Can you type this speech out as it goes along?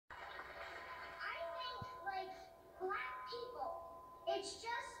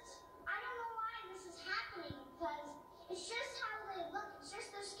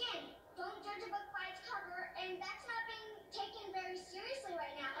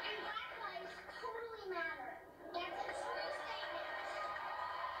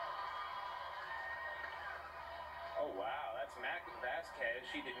Marquez.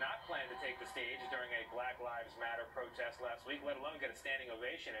 She did not plan to take the stage during a Black Lives Matter protest last week, let alone get a standing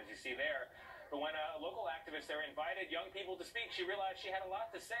ovation, as you see there. But when a local activist there invited young people to speak, she realized she had a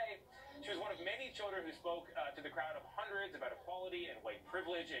lot to say. She was one of many children who spoke to the crowd of hundreds about equality and white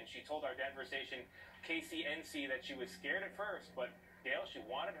privilege, and she told our Denver station KCNC that she was scared at first, but Gail, she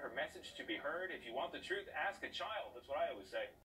wanted her message to be heard. If you want the truth, ask a child. That's what I always say.